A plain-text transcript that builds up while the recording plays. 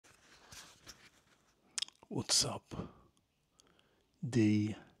What's up?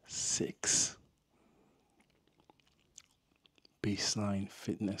 Day 6. Baseline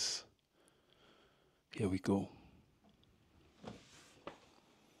fitness. Here we go.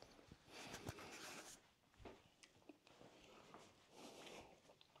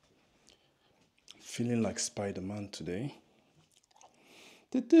 Feeling like Spiderman today.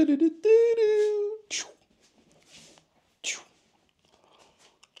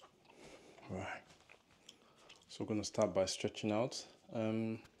 Right. So we're going to start by stretching out.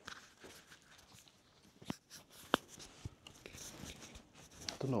 I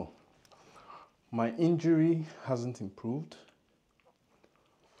don't know. My injury hasn't improved.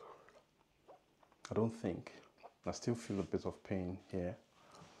 I don't think. I still feel a bit of pain here.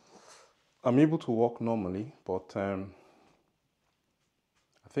 I'm able to walk normally, but I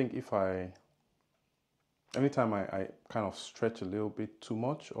think anytime I kind of stretch a little bit too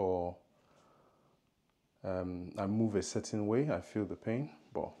much or I move a certain way, I feel the pain,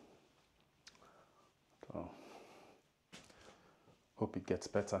 but hope it gets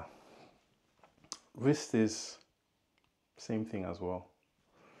better. Wrist is same thing as well.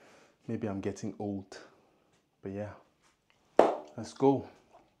 Maybe I'm getting old, but yeah, let's go.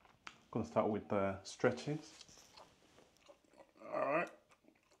 I'm gonna start with stretching. All right,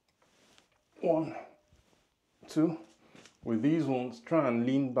 1, 2. With these ones, try and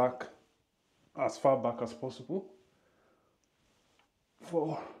lean back as far back as possible.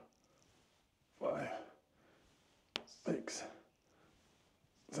 4, 5, 6,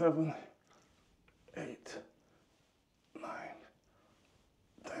 7, 8, 9,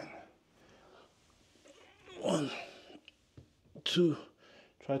 10. 1, 2.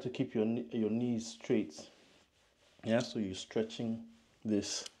 Try to keep your knees straight. Yeah, so you're stretching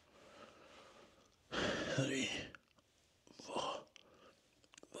this. 3, 4,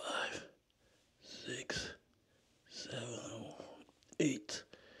 5, 6, 7, 8,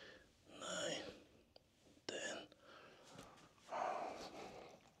 9, 10.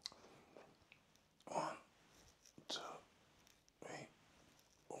 1, 2, 3,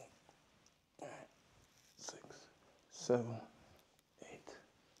 4, 5, 6, 7, 8,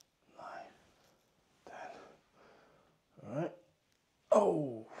 9, 10. All right.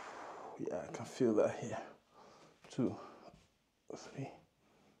 Oh, yeah, I can feel that here. 2, 3,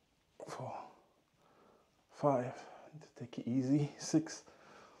 4, 5. Need to take it easy. 6,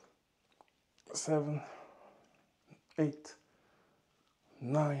 7, 8,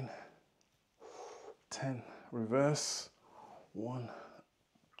 9, 10. Reverse. 1,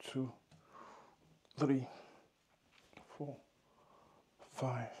 2, 3, 4,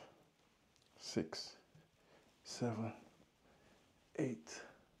 5, 6, 7, 8,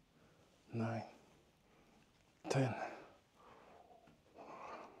 9, 10.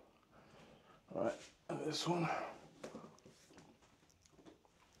 All right, and this one.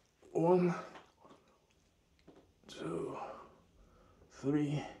 1, 2,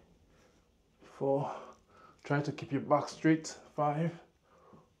 3, 4. Try to keep your back straight. 5,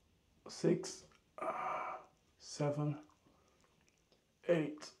 6, 7,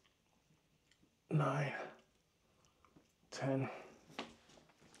 8, 9, 10.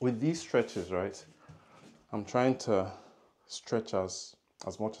 With these stretches, right, I'm trying to stretch as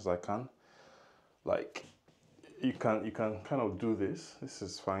much as I can. Like you can kind of do this. This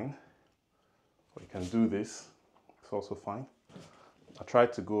is fine. Or you can do this. It's also fine. I try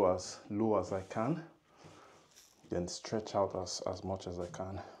to go as low as I can, then stretch out as much as I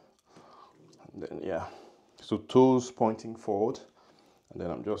can. And then yeah, so toes pointing forward, and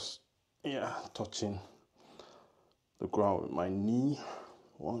then I'm just touching the ground with my knee.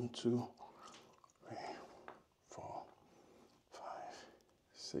 1, 2, 3, 4, 5,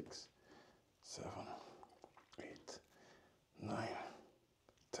 6, 7, 8, 9,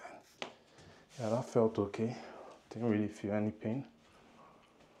 10. Yeah, that felt okay. Didn't really feel any pain.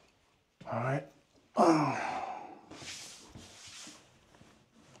 All right.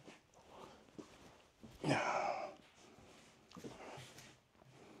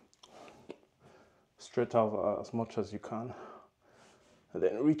 Stretch out as much as you can, and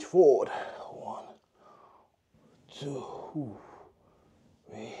then reach forward. 1, 2,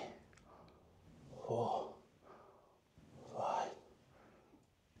 3, 4, 5,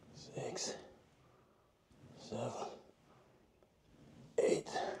 6, 7,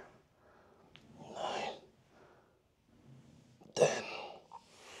 8, 9, 10.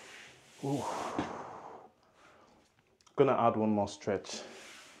 Ooh. Gonna add one more stretch.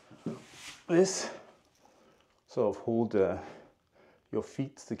 This sort of hold your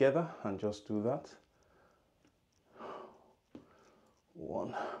feet together and just do that.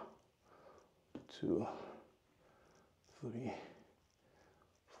 1, 2, 3,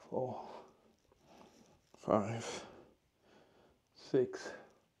 4, 5, 6,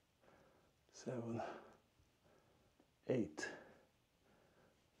 7, 8,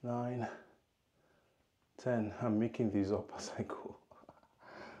 9, 10. I'm making these up as I go.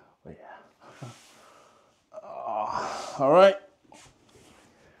 But yeah. All right.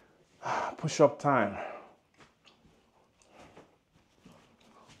 Push-up time.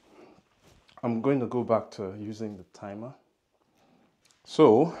 I'm going to go back to using the timer.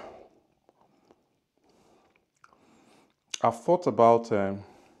 So, I've thought about the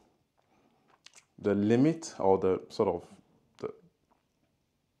limit, or the sort of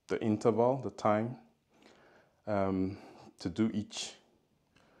the interval, the time to do each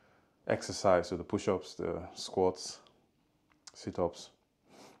exercise. So the push-ups, the squats, sit-ups.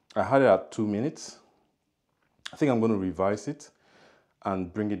 I had it at 2 minutes. I think I'm going to revise it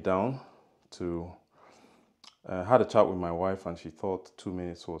and bring it down to, I had a chat with my wife and she thought 2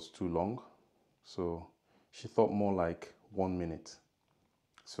 minutes was too long. So she thought more like 1 minute.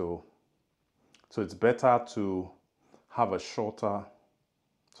 So it's better to have a shorter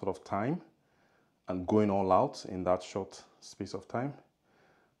sort of time and going all out in that short space of time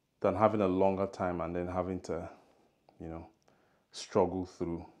than having a longer time and then having to, you know, struggle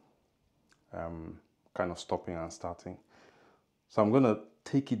through kind of stopping and starting. So I'm going to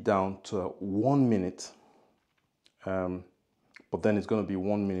take it down to 1 minute, but then it's going to be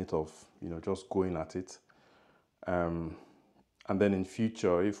 1 minute of, you know, just going at it. And then in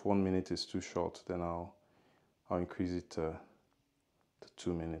future, if 1 minute is too short, then I'll increase it to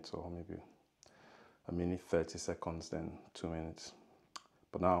 2 minutes, or maybe a minute 30 seconds, then 2 minutes.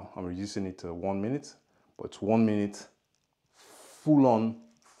 But now I'm reducing it to 1 minute, but it's 1 minute full on,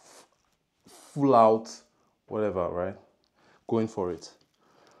 full out, whatever, right? Going for it.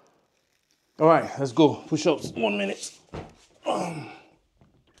 All right, let's go. Push-ups, 1 minute.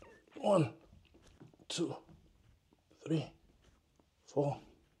 1, 2, 3, 4,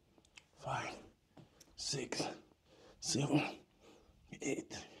 5, 6, 7,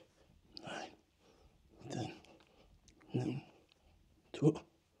 8, 9, 10, 11, 12,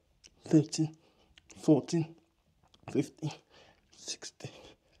 13, 14, 15, 16,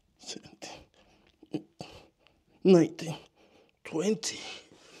 17, 18, 19, 20.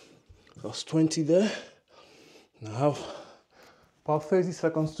 That's 20 there. Now I have about 30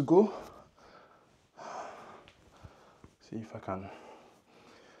 seconds to go. See if I can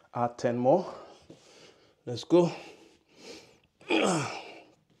add 10 more. Let's go.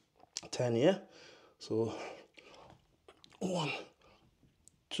 10 here. So 1,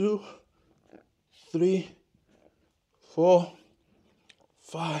 2, 3, 4,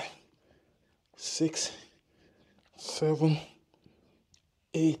 5, 6, 7,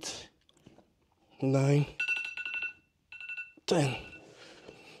 8, 9, 10.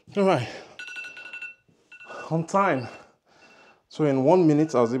 All right. On time. So in 1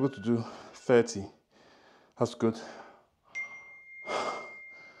 minute, I was able to do 30. That's good.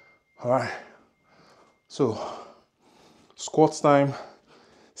 All right. So squats time.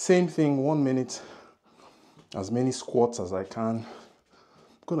 Same thing, 1 minute. As many squats as I can. I'm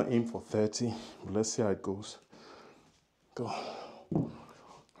gonna aim for 30. But let's see how it goes. Go. All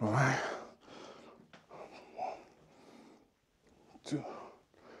right. 1, 2.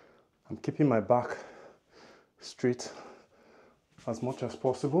 I'm keeping my back straight as much as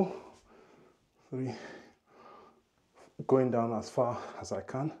possible. 3. Going down as far as I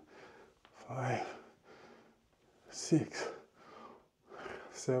can. 5, 6,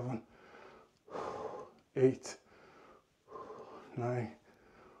 7, 8, 9,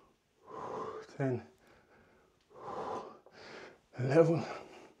 10, 11,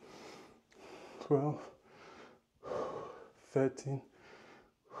 12, 13,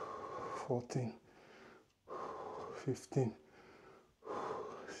 14, 15,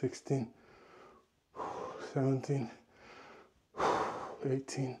 16, 17,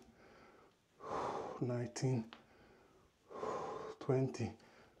 18, 19, 20,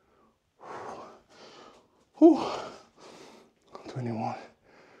 21,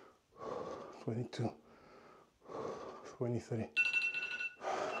 22, 23.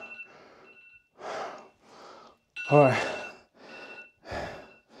 All right.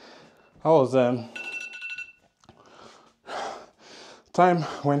 Time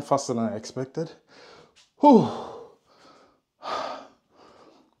went faster than I expected. Whew.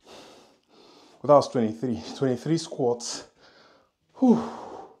 Well, that was 23 squats. Whew.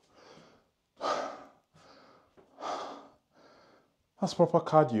 That's proper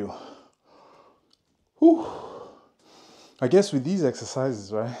cardio. Whew. I guess with these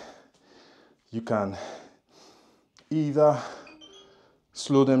exercises, right, you can either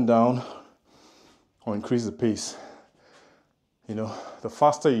slow them down or increase the pace. You know, the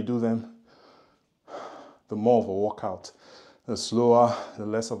faster you do them, the more of a workout. The slower, the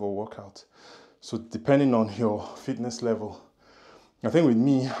less of a workout. So depending on your fitness level, I think with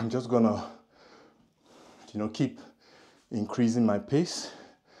me, I'm just gonna, you know, keep increasing my pace.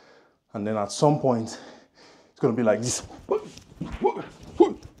 And then at some point, it's gonna be like this.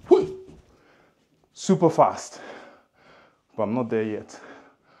 Super fast. But I'm not there yet.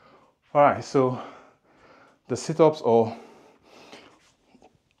 All right, so the sit-ups, or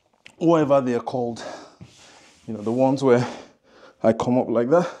whatever they're called, you know, the ones where I come up like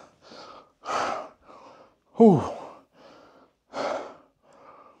that. Whew.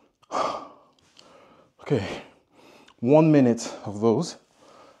 Okay, 1 minute of those.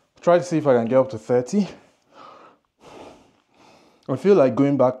 Try to see if I can get up to 30. I feel like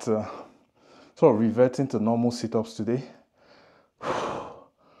going back to sort of reverting to normal sit-ups today.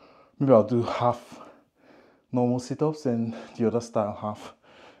 Maybe I'll do half normal sit-ups and the other style half.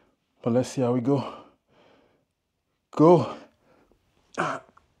 But let's see how we go. Go.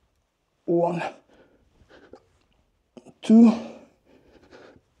 1, 2,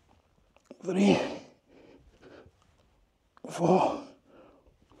 3, 4,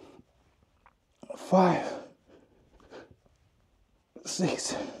 5,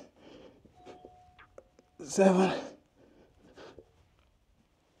 6, 7,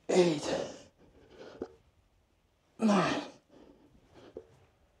 8, 9,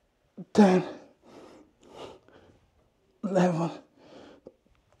 10, 11,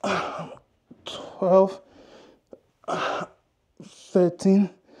 12, 13,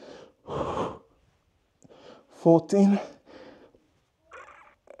 14,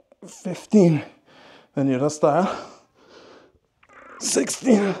 15, and the other style,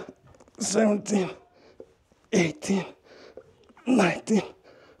 16, 17, 18, 19,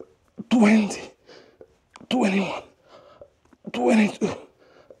 20, 21, 22,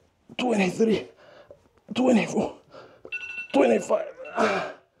 23, 24, 25.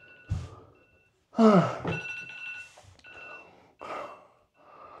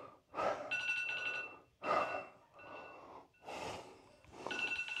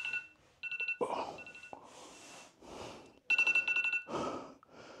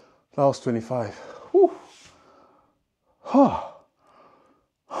 That was 25. Whew.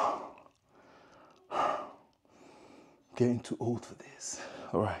 Getting too old for this.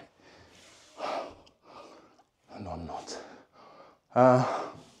 All right. No, I'm not. That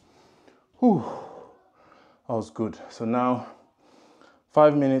was good. So now,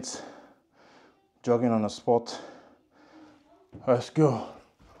 5 minutes jogging on the spot. Let's go.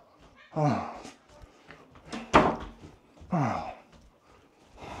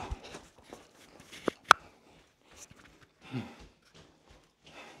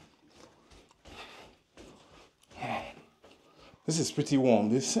 This is pretty warm,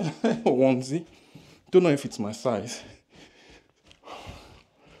 this onesie. Don't know if it's my size.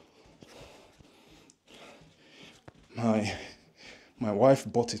 My wife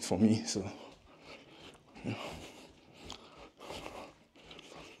bought it for me, so. Yeah.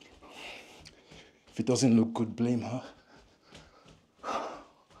 If it doesn't look good, blame her.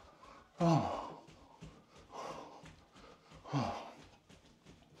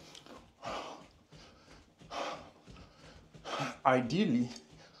 Ideally,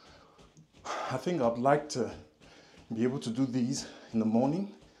 I think I'd like to be able to do these in the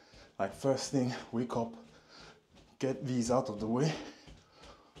morning. Like first thing, wake up, get these out of the way.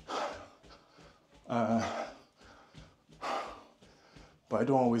 But I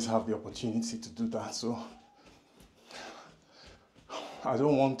don't always have the opportunity to do that, so I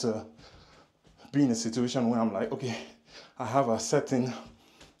don't want to be in a situation where I'm like, okay, I have a certain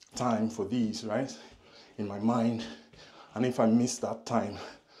time for these, right, in my mind, and if I miss that time,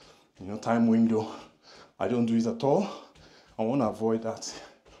 time window, I don't do it at all. I want to avoid that.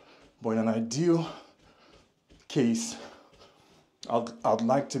 But in an ideal case, I'd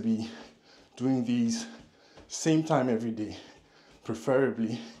like to be doing these same time every day,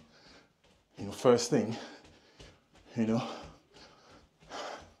 preferably, first thing, maybe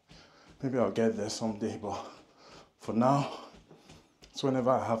I'll get there someday, but for now, it's whenever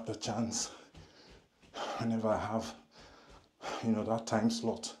I have the chance, whenever I have, that time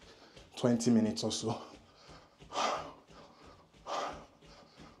slot, 20 minutes or so.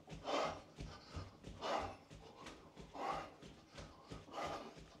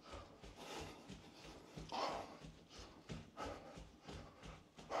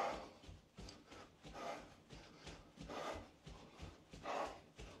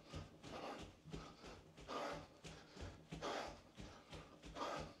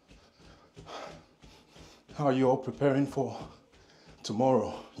 How are you all preparing for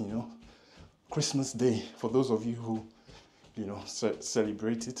tomorrow, Christmas Day, for those of you who,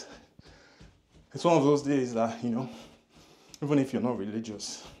 celebrate it? It's one of those days that, even if you're not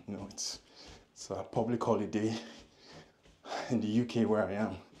religious, it's a public holiday in the UK where I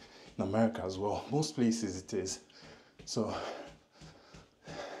am, in America as well. Most places it is. So,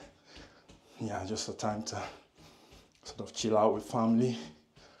 yeah, just a time to sort of chill out with family,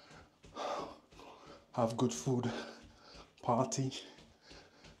 have good food, party.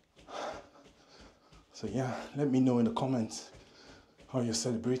 So yeah, let me know in the comments how you're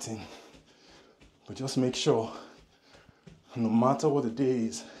celebrating. But just make sure, no matter what the day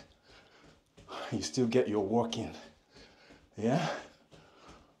is, you still get your work in. Yeah?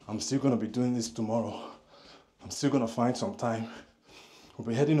 I'm still gonna be doing this tomorrow. I'm still gonna find some time. We'll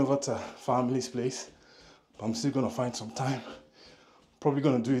be heading over to family's place, but I'm still gonna find some time. Probably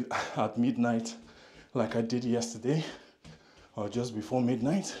gonna do it at midnight like I did yesterday, or just before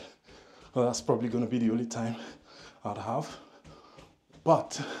midnight. Well, that's probably gonna be the only time I'd have.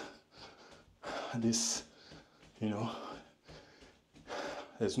 But this,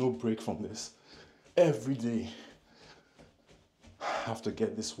 there's no break from this. Every day, I have to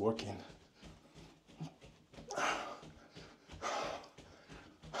get this working.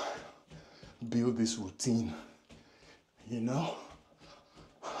 Build this routine,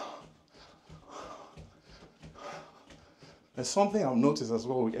 There's something I've noticed as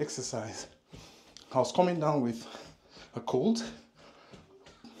well with exercise. I was coming down with a cold.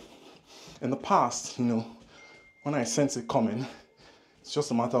 In the past, when I sense it coming, it's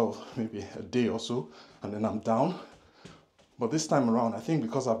just a matter of maybe a day or so, and then I'm down. But this time around, I think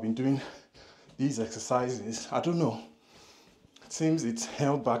because I've been doing these exercises, I don't know, it seems it's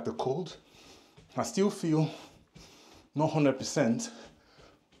held back the cold. I still feel not 100%,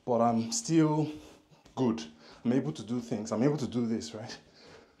 but I'm still good. I'm able to do things. I'm able to do this, right?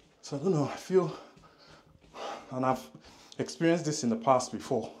 So I don't know, I feel, and I've experienced this in the past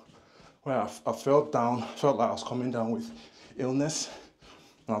before, where I felt down, felt like I was coming down with illness,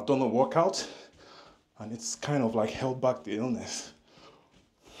 and I've done a workout, and it's kind of like held back the illness,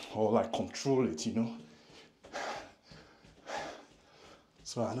 or like control it,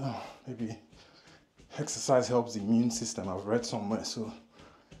 So I don't know, maybe exercise helps the immune system. I've read somewhere, so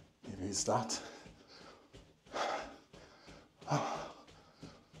maybe it's that.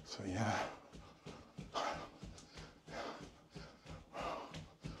 So yeah.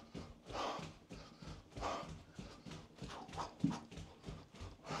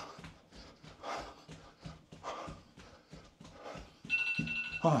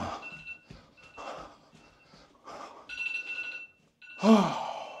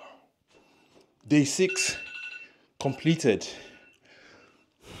 Day 6 completed.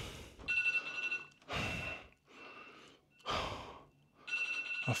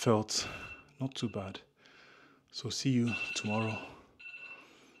 I felt not too bad. So see you tomorrow.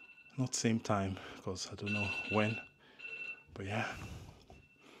 Not same time, because I don't know when. But yeah.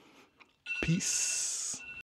 Peace.